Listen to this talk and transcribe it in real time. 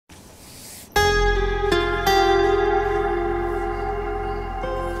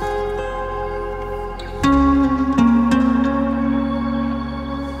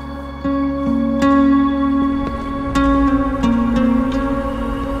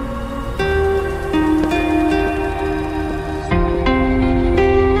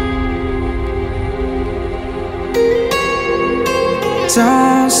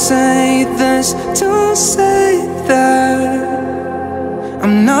say this, don't say that.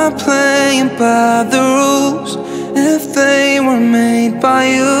 I'm not playing by the rules. If they were made by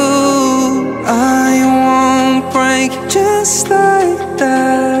you, I won't break just like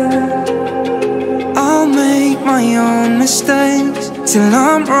that. I'll make my own mistakes till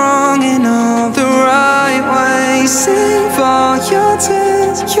I'm wrong in all the right ways. Save all your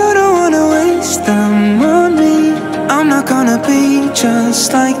tears, you don't wanna waste them on me. I'm not gonna be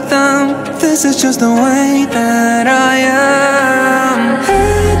just like them. This is just the way that I am.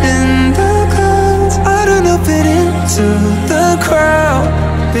 Head in the clouds, I don't know, fit into the crowd.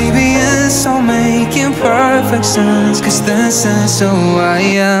 Baby, it's all making perfect sense, 'cause this is who I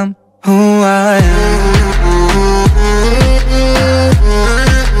am, who I am.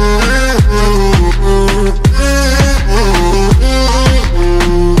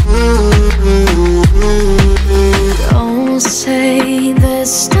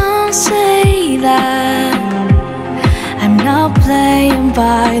 Don't say that. I'm not playing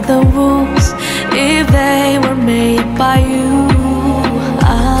by the rules. If they were made by you,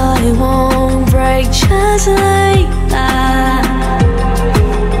 I won't break just like that.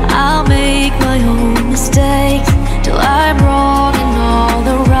 I'll make my own mistakes till I'm wrong in all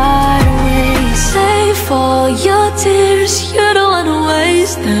the right ways. Save all your tears, you don't wanna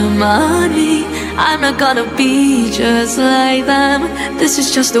waste them on me. I'm not gonna be just like them. This is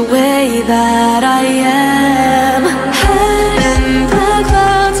just the way that I am. Head in the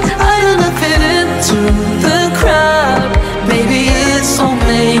clouds, I don't fit into the crowd. Maybe it's all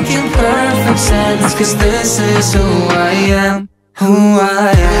making perfect sense, 'cause this is who I am, who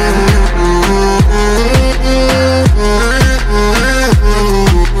I am.